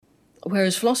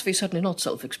whereas philosophy is certainly not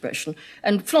self-expression.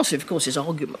 And philosophy, of course, is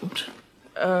argument.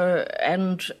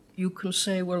 And you can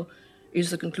say, well, is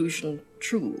the conclusion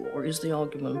true or is the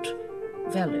argument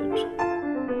valid?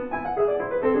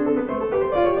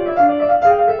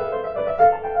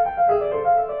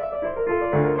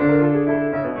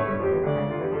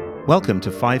 Welcome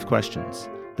to 5 Questions,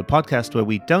 the podcast where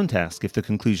we don't ask if the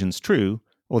conclusion's true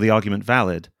or the argument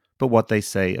valid, but what they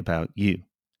say about you.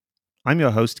 I'm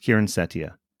your host, Kieran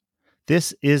Setia.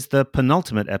 This is the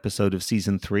penultimate episode of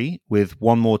Season 3, with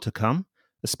one more to come,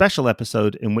 a special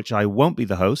episode in which I won't be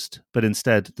the host, but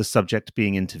instead the subject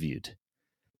being interviewed.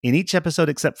 In each episode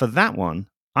except for that one,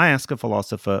 I ask a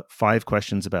philosopher 5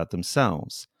 questions about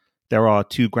themselves. There are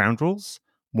 2 ground rules.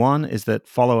 One is that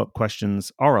follow-up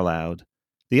questions are allowed.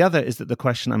 The other is that the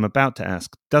question I'm about to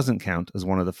ask doesn't count as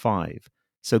one of the 5.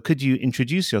 So could you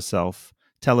introduce yourself,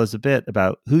 tell us a bit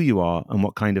about who you are and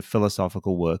what kind of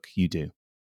philosophical work you do?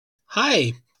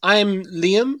 Hi, I'm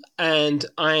Liam, and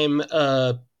I'm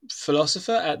a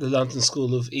philosopher at the London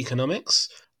School of Economics.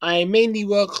 I mainly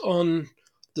work on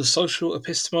the social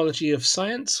epistemology of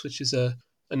science, which is a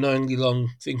annoyingly long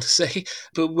thing to say,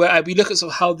 but where we look at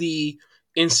sort of how the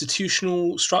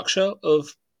institutional structure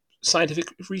of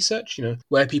scientific research,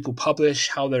 where people publish,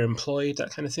 how they're employed,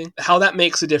 that kind of thing, how that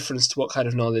makes a difference to what kind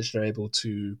of knowledge they're able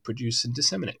to produce and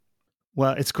disseminate.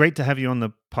 Well, it's great to have you on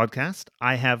the podcast.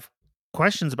 I have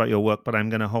questions about your work, but I'm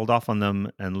going to hold off on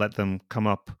them and let them come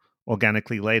up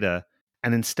organically later,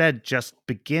 and instead just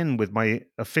begin with my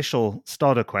official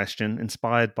starter question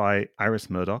inspired by Iris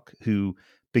Murdoch, who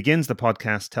begins the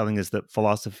podcast telling us that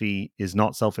philosophy is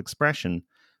not self-expression,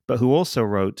 but who also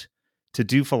wrote, "To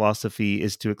do philosophy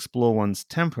is to explore one's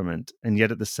temperament, and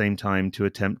yet at the same time to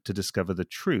attempt to discover the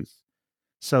truth."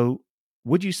 So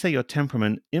would you say your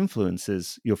temperament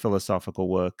influences your philosophical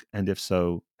work, and if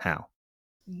so, how?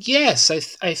 Yes,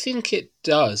 I think it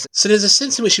does. So there's a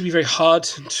sense in which it'd be very hard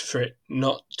for it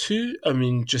not to. I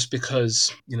mean, just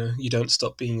because, you don't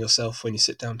stop being yourself when you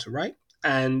sit down to write.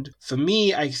 And for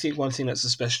me, I think one thing that's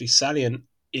especially salient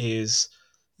is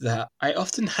that I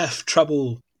often have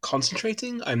trouble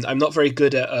concentrating. I'm not very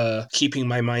good at keeping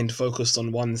my mind focused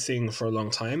on one thing for a long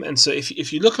time. And so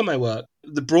if you look at my work,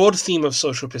 the broad theme of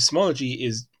social epistemology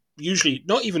is usually,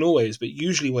 not even always, but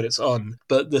usually what it's on.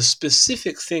 But the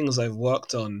specific things I've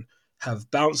worked on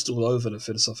have bounced all over the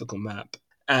philosophical map.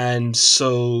 And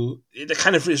so it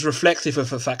kind of is reflective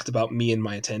of a fact about me and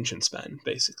my attention span,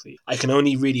 basically. I can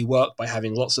only really work by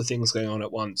having lots of things going on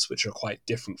at once, which are quite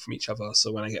different from each other.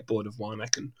 So when I get bored of one, I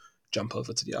can jump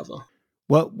over to the other.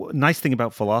 Well, nice thing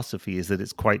about philosophy is that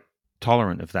it's quite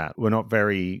tolerant of that. We're not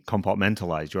very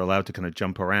compartmentalized. You're allowed to kind of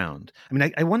jump around. I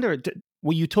mean, I wonder,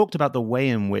 well, you talked about the way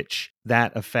in which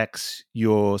that affects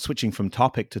your switching from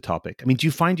topic to topic. I mean, do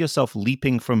you find yourself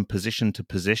leaping from position to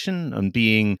position and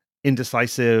being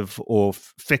indecisive or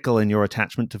fickle in your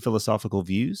attachment to philosophical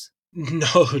views?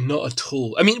 No, not at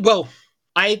all. I mean, well,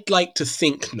 I'd like to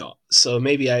think not. So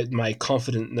maybe my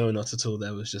confident no, not at all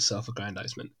there was just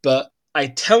self-aggrandizement. But I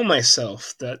tell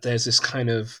myself that there's this kind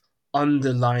of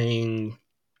underlying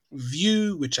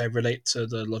view, which I relate to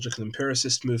the logical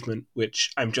empiricist movement,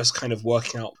 which I'm just kind of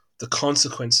working out the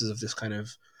consequences of this kind of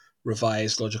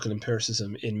revised logical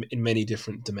empiricism in many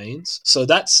different domains. So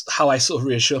that's how I sort of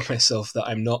reassure myself that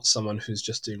I'm not someone who's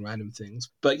just doing random things.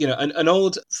 But, an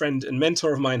old friend and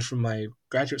mentor of mine from my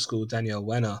graduate school, Danielle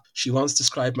Wenner, she once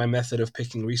described my method of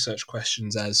picking research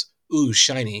questions as, ooh,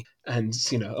 shiny. And,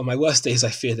 on my worst days, I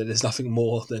fear that there's nothing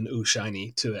more than ooh,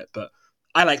 shiny to it. But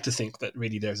I like to think that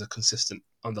really there's a consistent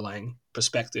underlying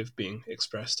perspective being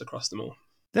expressed across them all.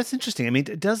 That's interesting. I mean,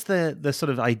 does the sort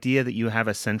of idea that you have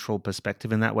a central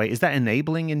perspective in that way, is that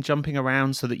enabling in jumping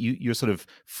around so that you're sort of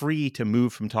free to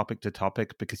move from topic to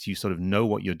topic because you sort of know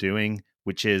what you're doing,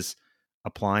 which is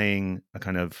applying a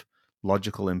kind of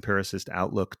logical empiricist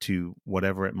outlook to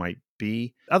whatever it might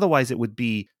be? Otherwise, it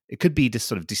could be just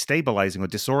sort of destabilizing or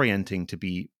disorienting to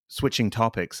be switching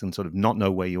topics and sort of not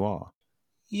know where you are.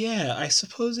 Yeah, I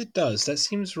suppose it does. That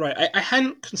seems right. I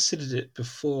hadn't considered it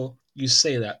before you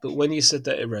say that, but when you said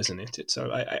that, it resonated.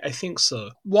 So I think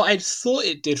so. What I thought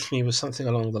it did for me was something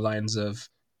along the lines of,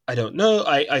 I don't know,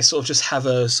 I sort of just have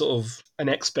a sort of an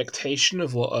expectation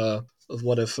of what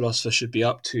a philosopher should be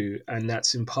up to, and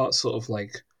that's in part sort of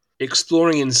like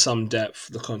exploring in some depth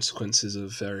the consequences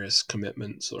of various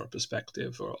commitments or a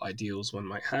perspective or ideals one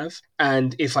might have.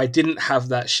 And if I didn't have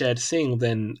that shared thing,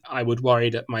 then I would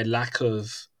worry that my lack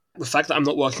of the fact that I'm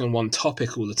not working on one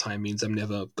topic all the time means I'm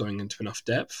never going into enough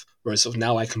depth. Whereas sort of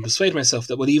now I can persuade myself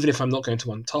that, well, even if I'm not going to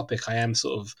one topic, I am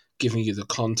sort of giving you the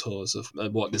contours of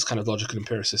what this kind of logical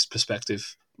empiricist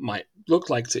perspective might look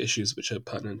like to issues which are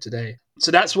pertinent today. So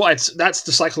that's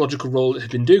the psychological role it had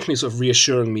been doing for me, sort of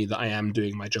reassuring me that I am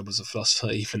doing my job as a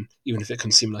philosopher, even if it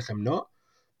can seem like I'm not.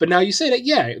 But now you say that,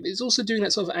 yeah, it's also doing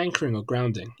that sort of anchoring or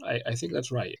grounding. I think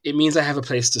that's right. It means I have a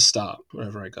place to start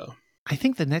wherever I go. I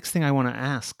think the next thing I want to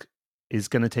ask is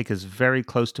going to take us very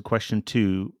close to question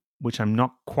 2, which I'm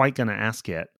not quite going to ask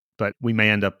yet, but we may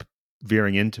end up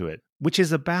veering into it, which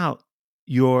is about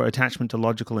your attachment to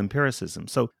logical empiricism.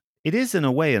 So it is, in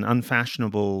a way, an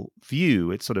unfashionable view.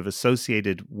 It's sort of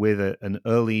associated with an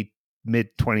early,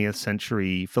 mid-20th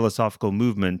century philosophical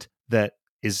movement that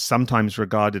is sometimes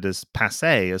regarded as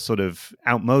passé, as sort of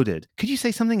outmoded. Could you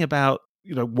say something about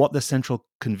what the central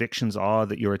convictions are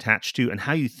that you're attached to and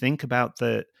how you think about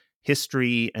the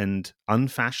history and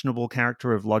unfashionable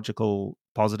character of logical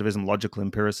positivism, logical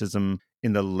empiricism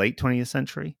in the late 20th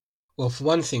century? Well, for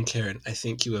one thing, Kieran, I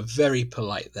think you were very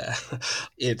polite there.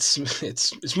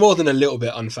 It's more than a little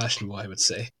bit unfashionable, I would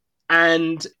say.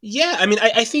 And yeah, I mean,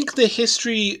 I think the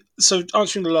history, so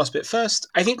answering the last bit first,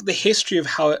 I think the history of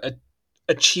how it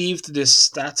achieved this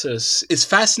status is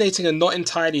fascinating and not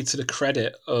entirely to the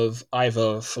credit of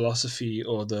either philosophy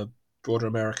or the broader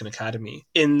American academy,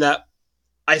 in that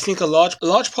I think a large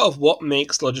part of what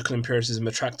makes logical empiricism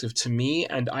attractive to me,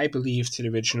 and I believe to the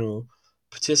original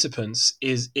participants,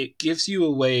 is it gives you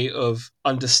a way of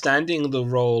understanding the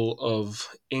role of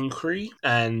inquiry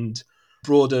and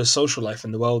broader social life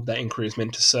in the world that inquiry is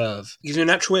meant to serve. It gives you a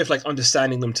natural way of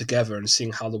understanding them together and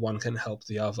seeing how the one can help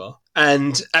the other.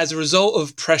 And as a result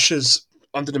of pressures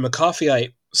under the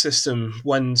McCarthyite system,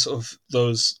 when sort of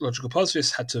those logical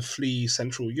positivists had to flee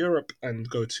Central Europe and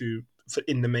go to,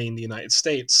 in the main, the United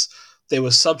States, they were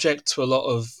subject to a lot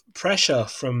of pressure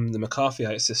from the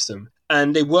McCarthyite system.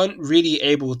 And they weren't really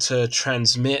able to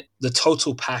transmit the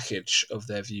total package of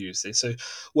their views. So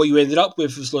what you ended up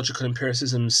with was logical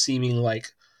empiricism seeming like,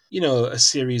 a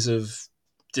series of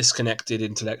disconnected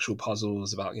intellectual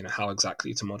puzzles about, how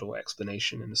exactly to model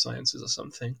explanation in the sciences or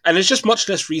something. And there's just much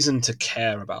less reason to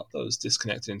care about those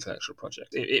disconnected intellectual projects.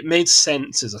 It made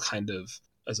sense as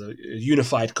a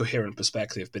unified, coherent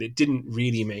perspective, but it didn't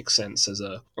really make sense as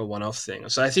a one-off thing.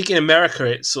 So I think in America,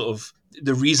 it's sort of,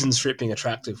 the reasons for it being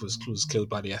attractive was killed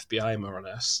by the FBI, more or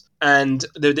less. And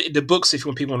the books, if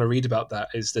people want to read about that,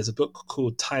 there's a book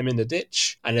called Time in the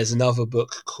Ditch, and there's another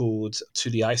book called To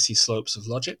the Icy Slopes of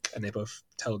Logic, and they both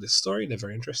tell this story. They're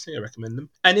very interesting. I recommend them.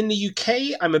 And in the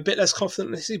UK, I'm a bit less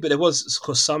confident in this, but there was, of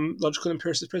course, some logical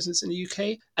empiricist presence in the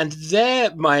UK. And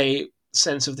there, my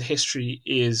sense of the history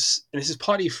is, and this is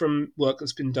partly from work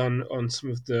that's been done on some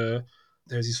of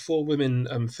there's these 4 women,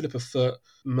 Philippa Foot,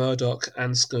 Murdoch,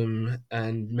 Anscombe,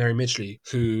 and Mary Midgley,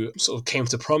 who sort of came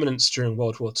to prominence during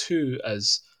World War II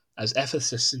as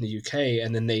ethicists in the UK.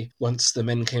 And then once the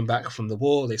men came back from the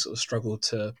war, they sort of struggled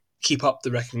to keep up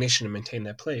the recognition and maintain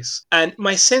their place. And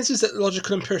my sense is that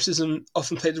logical empiricism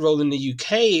often played the role in the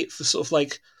UK for sort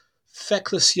of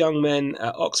feckless young men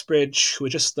at Oxbridge who are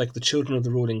just like the children of the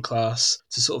ruling class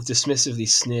to sort of dismissively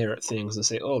sneer at things and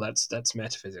say, oh, that's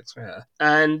metaphysics. Yeah.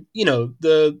 And,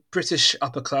 the British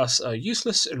upper class are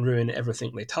useless and ruin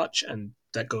everything they touch, and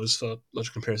that goes for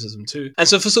logical empiricism too. And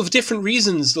so for sort of different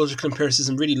reasons, logical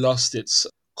empiricism really lost its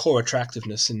core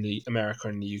attractiveness in the America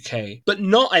and the UK, but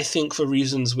not, I think, for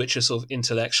reasons which are sort of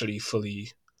intellectually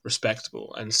fully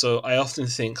respectable. And so I often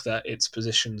think that its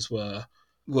positions were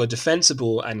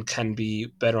defensible and can be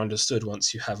better understood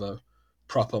once you have a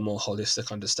proper, more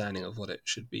holistic understanding of what it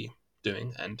should be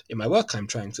doing. And in my work, I'm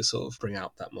trying to sort of bring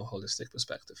out that more holistic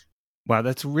perspective. Wow,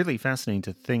 that's really fascinating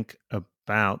to think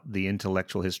about the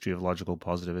intellectual history of logical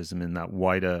positivism in that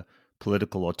wider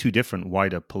political, or 2 different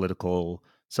wider political,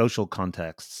 social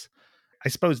contexts. I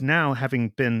suppose now, having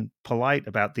been polite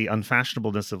about the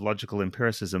unfashionableness of logical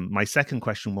empiricism, my second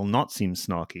question will not seem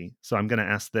snarky. So I'm going to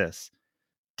ask this.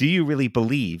 Do you really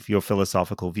believe your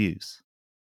philosophical views?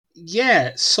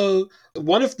 Yeah, so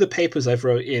one of the papers I've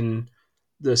wrote in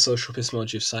the Social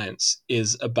Epistemology of Science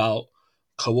is about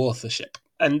co-authorship.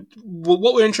 And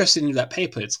what we're interested in that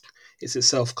paper, it's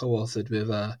itself co-authored with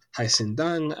Haixin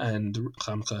Dang and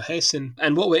Ramko Haixin.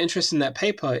 And what we're interested in that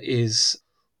paper is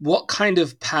what kind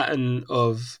of pattern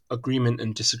of agreement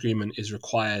and disagreement is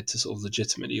required to sort of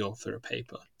legitimately author a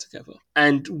paper together.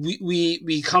 And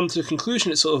we come to the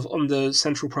conclusion it's sort of on the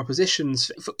central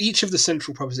propositions. For each of the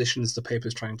central propositions the paper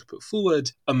is trying to put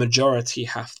forward, a majority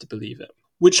have to believe it.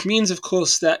 Which means, of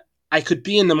course, that I could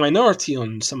be in the minority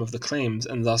on some of the claims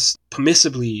and thus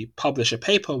permissibly publish a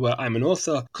paper where I'm an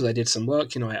author because I did some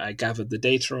work, I gathered the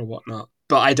data or whatnot,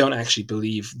 but I don't actually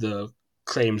believe the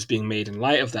claims being made in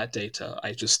light of that data.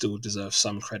 I just still deserve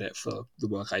some credit for the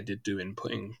work I did do in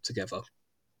putting together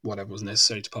whatever was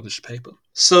necessary to publish a paper.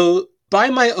 So by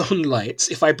my own lights,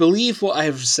 if I believe what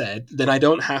I've said, then I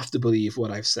don't have to believe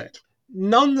what I've said.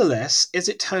 Nonetheless, as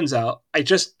it turns out, I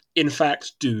just, in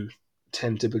fact, do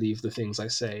tend to believe the things I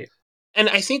say. And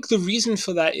I think the reason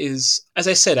for that is, as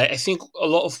I said, I think a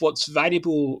lot of what's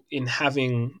valuable in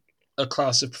having a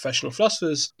class of professional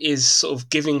philosophers is sort of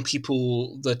giving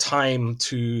people the time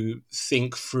to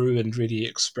think through and really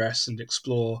express and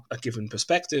explore a given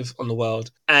perspective on the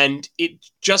world. And it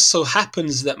just so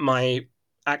happens that my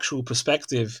actual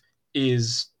perspective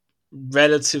is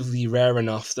relatively rare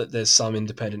enough that there's some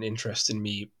independent interest in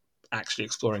me actually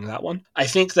exploring that one. I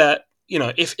think that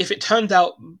if it turned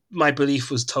out my belief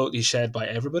was totally shared by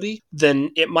everybody, then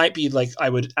it might be like I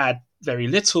would add very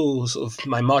little, sort of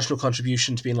my marginal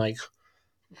contribution to being like,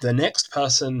 the next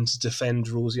person to defend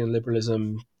Rawlsian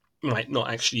liberalism might not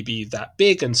actually be that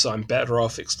big, and so I'm better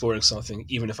off exploring something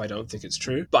even if I don't think it's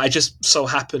true. But I just so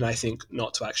happen, I think,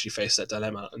 not to actually face that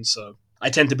dilemma, and so I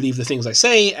tend to believe the things I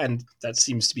say, and that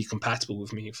seems to be compatible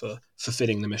with me for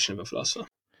fulfilling the mission of a philosopher.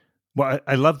 Well,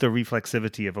 I love the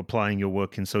reflexivity of applying your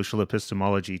work in social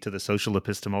epistemology to the social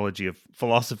epistemology of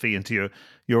philosophy and to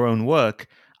your own work.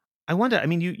 I wonder, I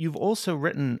mean, you've also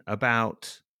written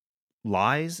about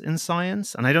lies in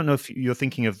science, and I don't know if you're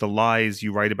thinking of the lies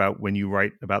you write about when you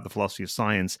write about the philosophy of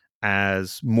science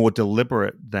as more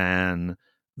deliberate than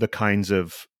the kinds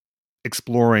of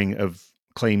exploring of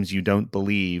claims you don't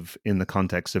believe in the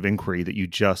context of inquiry that you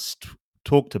just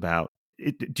talked about.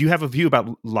 Do you have a view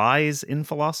about lies in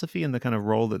philosophy and the kind of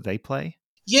role that they play?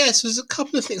 Yes, there's a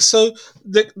couple of things. So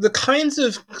the kinds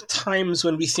of times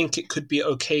when we think it could be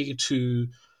okay to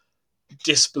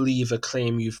disbelieve a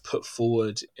claim you've put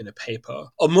forward in a paper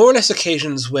are more or less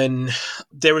occasions when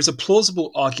there is a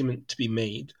plausible argument to be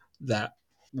made that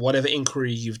whatever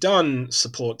inquiry you've done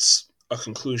supports a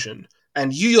conclusion.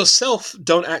 And you yourself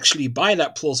don't actually buy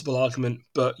that plausible argument,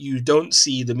 but you don't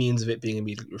see the means of it being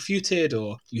immediately refuted,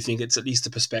 or you think it's at least a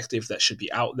perspective that should be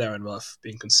out there and worth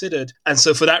being considered. And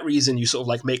so for that reason, you sort of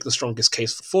like make the strongest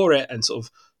case for it and sort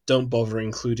of don't bother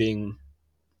including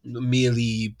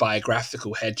merely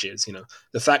biographical hedges.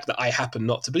 The fact that I happen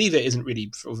not to believe it isn't really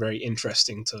very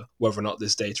interesting to whether or not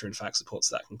this data in fact supports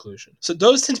that conclusion. So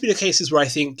those tend to be the cases where I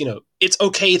think, it's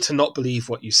okay to not believe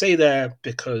what you say there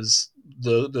because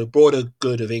the broader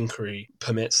good of inquiry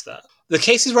permits that. The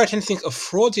cases where I tend to think are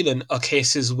fraudulent are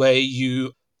cases where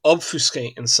you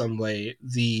obfuscate in some way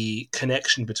the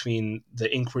connection between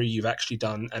the inquiry you've actually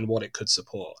done and what it could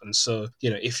support. And so,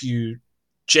 if you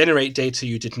generate data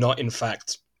you did not in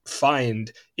fact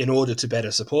find in order to better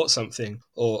support something,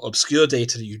 or obscure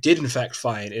data that you did in fact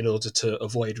find in order to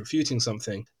avoid refuting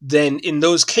something, then in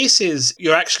those cases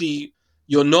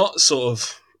you're not sort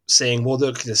of saying, well,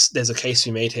 look, there's a case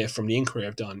we made here from the inquiry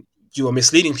I've done. You are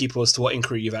misleading people as to what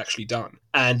inquiry you've actually done.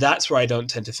 And that's where I don't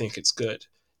tend to think it's good.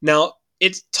 Now,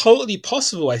 it's totally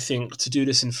possible, I think, to do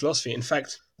this in philosophy. In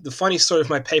fact, the funny story of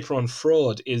my paper on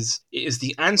fraud is it is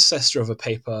the ancestor of a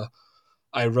paper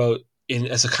I wrote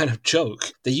as a kind of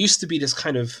joke. There used to be this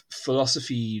kind of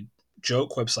philosophy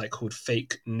joke website called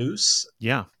Fake News.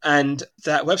 Yeah. And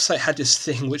that website had this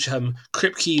thing which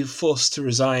Kripke forced to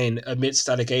resign amidst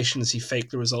allegations he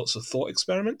faked the results of thought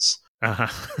experiments.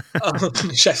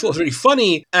 Which I thought was really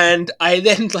funny. And I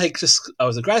then I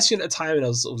was a grad student at the time and I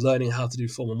was sort of learning how to do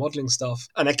formal modeling stuff.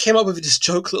 And I came up with this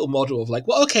joke little model of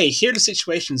well, okay, here are the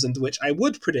situations under which I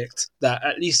would predict that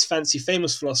at least fancy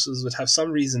famous philosophers would have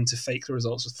some reason to fake the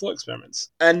results of thought experiments.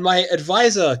 And my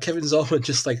advisor, Kevin Zollman,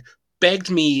 just begged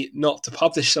me not to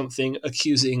publish something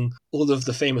accusing all of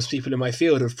the famous people in my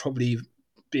field of probably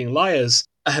being liars.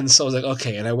 And so I was like,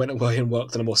 okay, and I went away and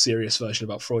worked on a more serious version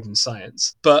about fraud in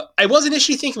science. But I was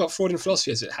initially thinking about fraud in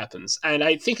philosophy as it happens, and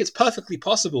I think it's perfectly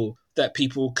possible that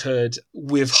people could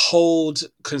withhold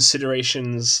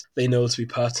considerations they know to be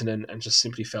pertinent and just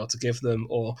simply fail to give them,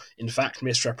 or in fact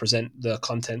misrepresent the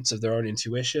contents of their own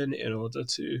intuition in order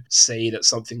to say that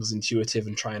something's intuitive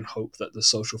and try and hope that the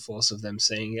social force of them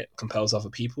saying it compels other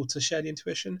people to share the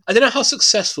intuition. I don't know how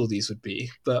successful these would be,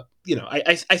 but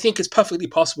I think it's perfectly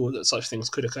possible that such things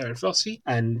could occur in philosophy,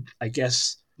 and I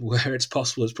guess where it's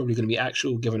possible it's probably going to be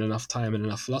actual given enough time and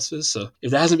enough philosophers. So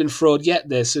if there hasn't been fraud yet,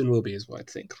 there soon will be, is what I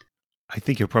think. I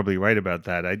think you're probably right about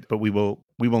that. But we will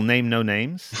name no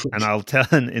names, and I'll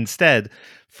turn instead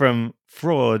from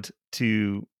fraud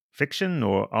to fiction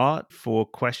or art for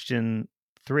question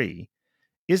 3.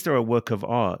 is there a work of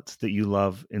art that you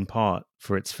love in part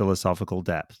for its philosophical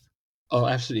depth? Oh,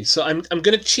 absolutely. So I'm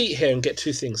going to cheat here and get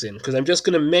two things in, because I'm just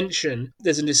going to mention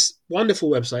there's this wonderful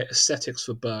website, Aesthetics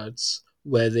for Birds,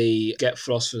 where they get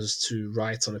philosophers to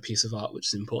write on a piece of art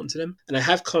which is important to them. And I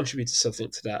have contributed something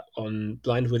to that on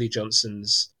Blind Willie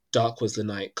Johnson's Dark Was the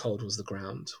Night, Cold Was the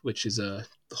Ground, which is a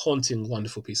haunting,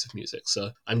 wonderful piece of music. So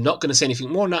I'm not going to say anything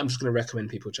more on that. I'm just going to recommend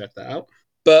people check that out.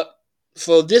 But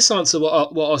for this answer,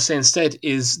 what I'll say instead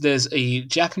is there's a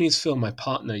Japanese film my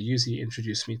partner Yuzi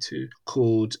introduced me to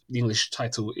called, the English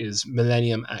title is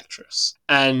Millennium Actress.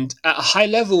 And at a high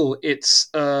level, it's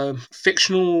a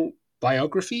fictional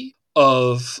biography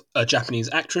of a Japanese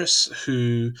actress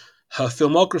who, her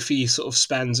filmography sort of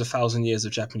spans 1,000 years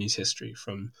of Japanese history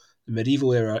from the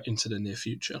medieval era into the near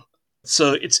future.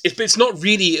 So it's not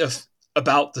really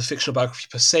about the fictional biography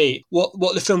per se.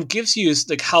 What the film gives you is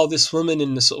like how this woman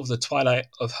in the sort of the twilight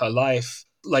of her life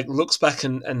like looks back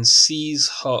and sees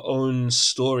her own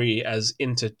story as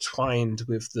intertwined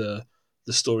with the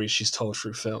story she's told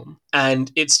through film.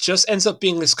 And it's just ends up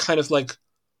being this kind of like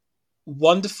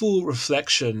wonderful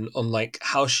reflection on like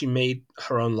how she made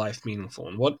her own life meaningful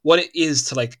and what it is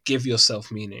to like give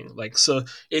yourself meaning. Like, so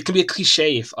it can be a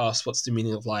cliche if asked what's the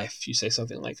meaning of life. You say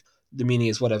something like the meaning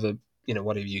is whatever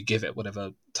you give it, whatever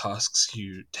tasks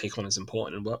you take on is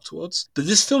important and work towards. But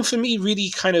this film for me really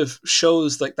kind of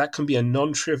shows like that can be a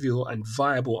non-trivial and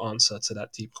viable answer to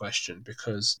that deep question,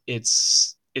 because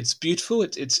it's beautiful.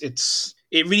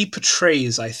 It really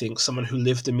portrays, I think, someone who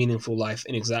lived a meaningful life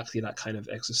in exactly that kind of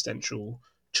existential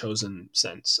chosen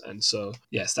sense. And so,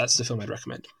 yes, that's the film I'd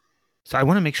recommend. So I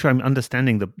want to make sure I'm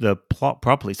understanding the plot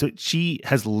properly. So she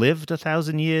has lived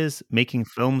 1,000 years making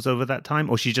films over that time,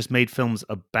 or she just made films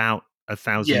about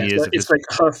 1,000 years of it's history?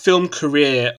 like her film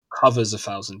career covers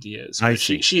 1,000 years. I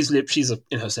see. She's in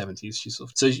her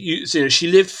 70s. She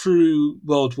lived through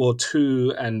World War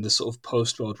II and the sort of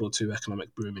post World War II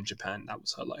economic boom in Japan. That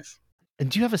was her life. And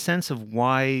do you have a sense of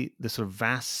why the sort of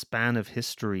vast span of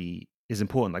history is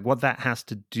important? Like what that has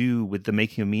to do with the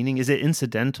making of meaning? Is it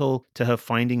incidental to her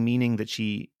finding meaning that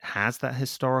she has that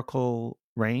historical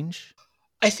range?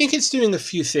 I think it's doing a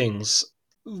few things.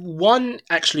 One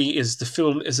actually is the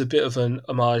film is a bit of an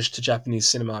homage to Japanese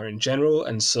cinema in general,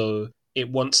 and so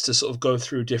it wants to sort of go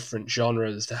through different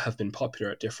genres that have been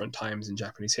popular at different times in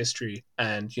Japanese history.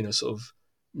 And, sort of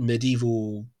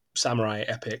medieval samurai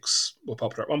epics were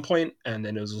popular at one point, and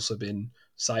then there's also been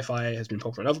sci-fi has been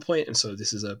popular at another point, and so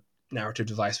this is a narrative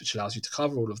device which allows you to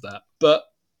cover all of that. But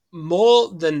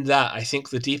more than that, I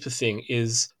think the deeper thing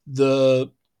is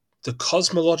the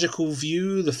cosmological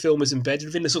view the film is embedded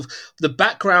within. The sort of the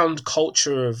background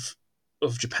culture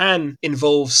of Japan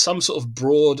involves some sort of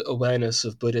broad awareness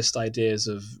of Buddhist ideas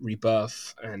of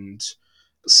rebirth and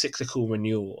cyclical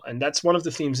renewal. And that's one of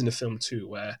the themes in the film too,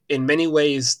 where in many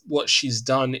ways what she's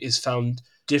done is found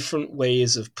different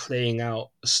ways of playing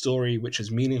out a story which is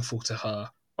meaningful to her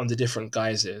under different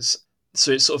guises.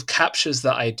 So it sort of captures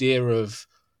that idea of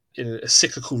a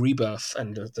cyclical rebirth,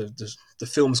 and the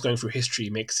films going through history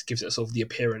gives it sort of the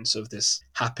appearance of this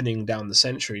happening down the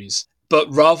centuries.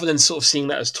 But rather than sort of seeing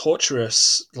that as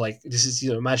torturous, like this is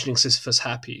imagining Sisyphus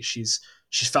happy, she's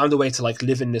found a way to like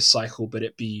live in this cycle, but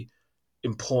it be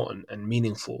important and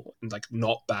meaningful and like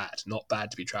not bad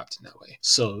to be trapped in that way.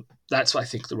 So that's what I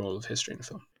think the role of history in the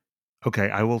film. Okay,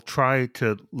 I will try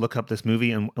to look up this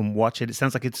movie and watch it. It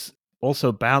sounds like it's also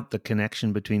about the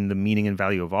connection between the meaning and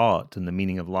value of art and the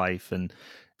meaning of life, and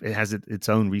it has its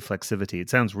own reflexivity. It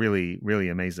sounds really, really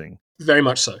amazing. Very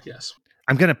much so, yes.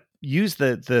 I'm going to use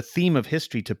the theme of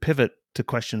history to pivot to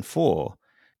question 4,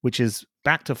 which is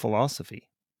back to philosophy.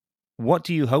 What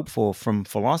do you hope for from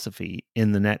philosophy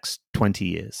in the next 20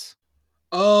 years?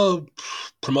 Oh,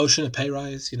 promotion, a pay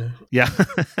rise, Yeah.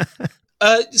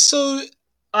 So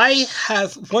I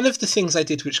have one of the things I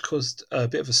did which caused a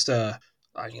bit of a stir,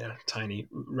 tiny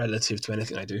relative to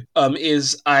anything I do,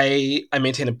 is I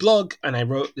maintain a blog, and I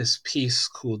wrote this piece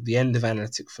called The End of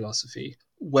Analytic Philosophy,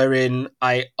 wherein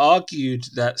I argued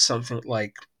that something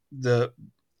like the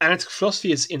analytic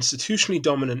philosophy is institutionally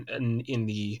dominant in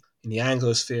the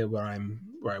Anglosphere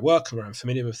where I work and where I'm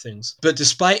familiar with things. But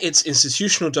despite its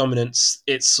institutional dominance,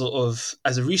 it's sort of,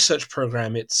 as a research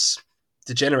program, it's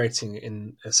degenerating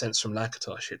in a sense from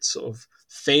Lakatosh. It's sort of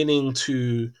failing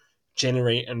to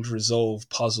generate and resolve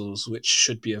puzzles which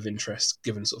should be of interest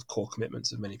given sort of core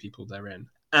commitments of many people therein.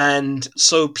 And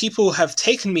so people have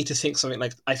taken me to think something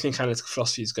like, I think analytic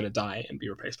philosophy is going to die and be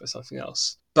replaced by something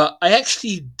else. But I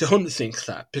actually don't think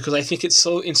that, because I think it's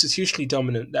so institutionally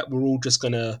dominant that we're all just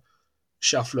going to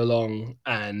shuffle along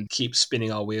and keep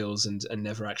spinning our wheels and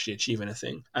never actually achieve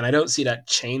anything. And I don't see that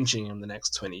changing in the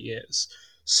next 20 years.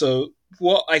 So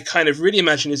what I kind of really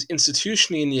imagine is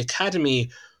institutionally in the academy,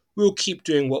 we'll keep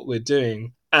doing what we're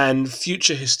doing. And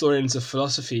future historians of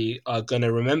philosophy are going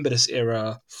to remember this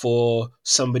era for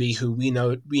somebody who we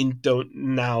don't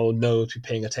now know to be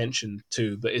paying attention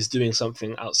to, but is doing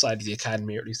something outside of the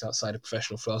academy, or at least outside of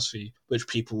professional philosophy, which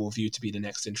people will view to be the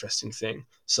next interesting thing.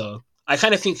 So I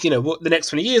kind of think, what the next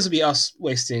 20 years will be us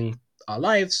wasting our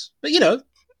lives. But,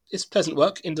 it's pleasant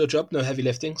work, indoor job, no heavy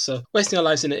lifting. So wasting our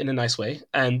lives in a nice way.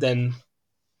 And then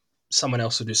someone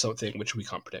else will do something which we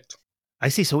can't predict. I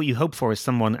see. So what you hope for is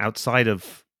someone outside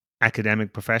of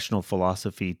academic professional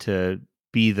philosophy to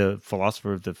be the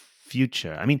philosopher of the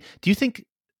future. I mean, do you think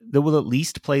that will at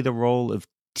least play the role of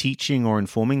teaching or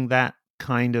informing that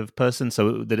kind of person,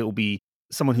 so that it will be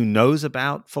someone who knows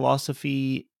about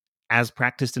philosophy as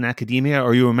practiced in academia, or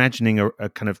are you imagining a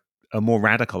kind of a more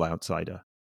radical outsider?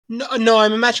 No,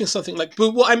 I'm imagining something like,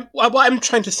 but what I'm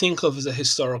trying to think of is a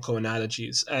historical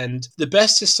analogies, and the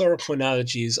best historical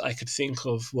analogies I could think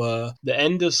of were the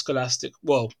end of scholastic.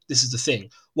 Well, this is the thing: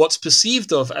 what's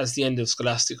perceived of as the end of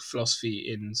scholastic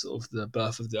philosophy in sort of the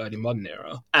birth of the early modern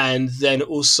era, and then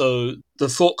also the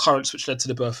thought currents which led to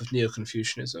the birth of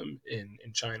Neo-Confucianism in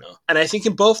China. And I think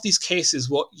in both these cases,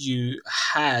 what you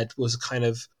had was a kind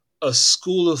of a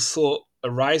school of thought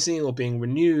arising or being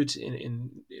renewed in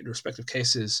respective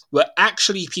cases, where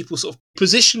actually people sort of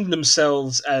positioned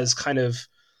themselves as kind of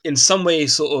in some way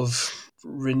sort of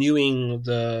renewing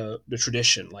the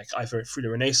tradition, like either through the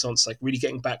Renaissance, like really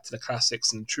getting back to the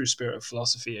classics and the true spirit of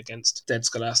philosophy against dead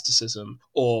scholasticism,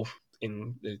 or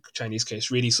in the Chinese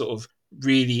case,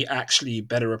 really actually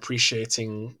better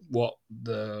appreciating what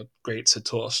the greats had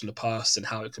taught us in the past and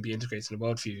how it can be integrated in the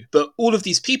worldview. But all of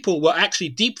these people were actually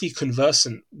deeply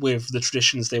conversant with the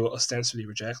traditions they were ostensibly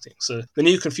rejecting. So the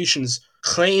Neo-Confucians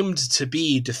claimed to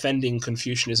be defending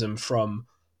Confucianism from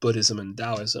Buddhism and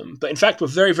Taoism, but in fact were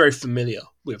very, very familiar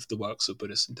with the works of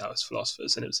Buddhist and Taoist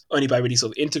philosophers, and it was only by really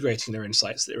sort of integrating their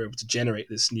insights that they were able to generate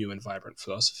this new and vibrant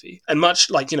philosophy. And much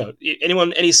like,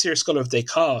 any serious scholar of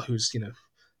Descartes, who's,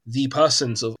 the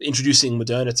persons of introducing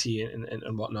modernity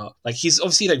and whatnot. Like, he's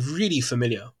obviously like really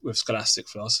familiar with scholastic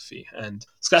philosophy, and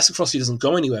scholastic philosophy doesn't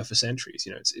go anywhere for centuries.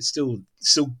 It's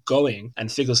still going,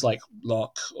 and figures like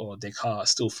Locke or Descartes are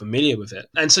still familiar with it.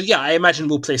 And so, yeah, I imagine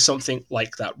we'll play something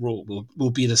like that role.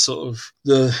 We'll be the sort of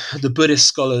the Buddhist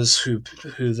scholars who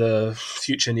the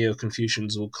future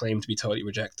Neo-Confucians will claim to be totally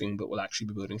rejecting, but will actually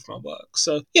be building from our work.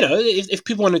 So, if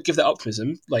people want to give that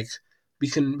optimism, like,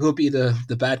 we'll be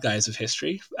the bad guys of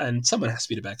history, and someone has to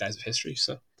be the bad guys of history.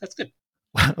 So that's good.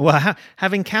 Well,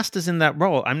 having cast us in that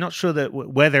role, I'm not sure that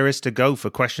where there is to go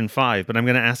for question 5, but I'm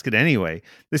going to ask it anyway.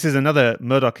 This is another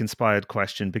Murdoch-inspired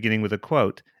question, beginning with a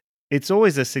quote. It's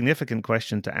always a significant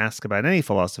question to ask about any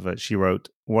philosopher. She wrote,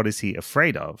 "What is he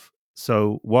afraid of?"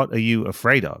 So what are you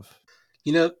afraid of?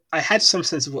 I had some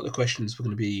sense of what the questions were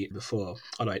going to be before.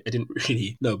 Although I didn't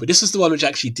really know, but this was the one which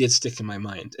actually did stick in my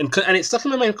mind. And it stuck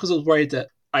in my mind because I was worried that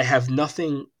I have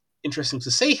nothing interesting to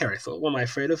say here. I thought, what am I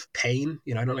afraid of? Pain.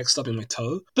 I don't like stubbing my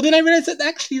toe. But then I realized that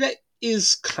actually that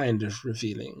is kind of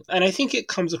revealing. And I think it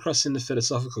comes across in the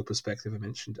philosophical perspective I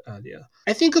mentioned earlier.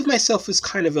 I think of myself as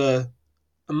kind of a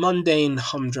mundane,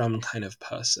 humdrum kind of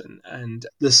person. And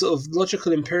the sort of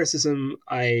logical empiricism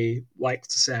I like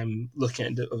to say I'm looking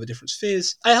at over different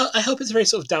spheres, I hope it's a very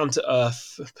sort of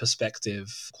down-to-earth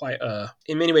perspective, quite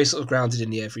in many ways sort of grounded in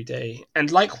the everyday. And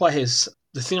likewise,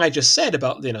 the thing I just said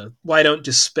about, why I don't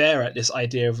despair at this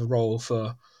idea of a role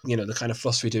for, the kind of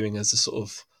philosophy doing as a sort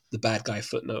of the bad guy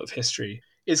footnote of history,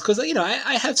 is because,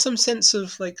 I have some sense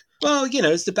of like, well,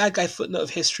 it's the bad guy footnote of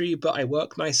history, but I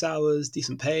work nice hours,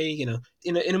 decent pay, in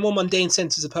a more mundane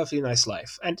sense, it's a perfectly nice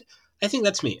life. And I think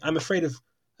that's me. I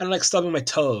don't like stubbing my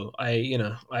toe.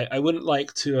 I wouldn't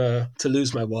like to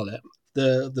lose my wallet.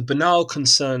 The banal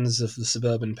concerns of the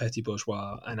suburban petty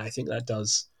bourgeois, and I think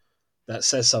that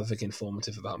says something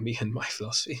informative about me and my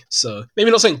philosophy. So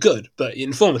maybe not something good, but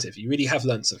informative. You really have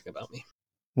learned something about me.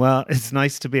 Well, it's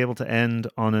nice to be able to end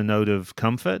on a note of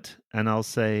comfort, and I'll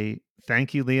say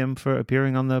thank you, Liam, for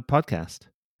appearing on the podcast.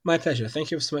 My pleasure.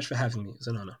 Thank you so much for having me. It's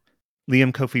an honor.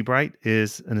 Liam Kofi Bright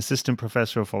is an assistant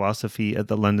professor of philosophy at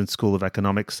the London School of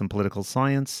Economics and Political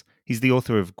Science. He's the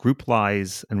author of Group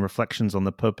Lies and Reflections on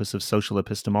the Purpose of Social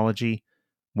Epistemology,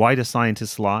 Why Do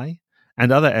Scientists Lie?, and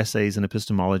other essays in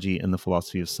epistemology and the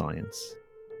philosophy of science.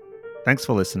 Thanks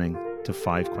for listening to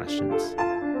 5 Questions.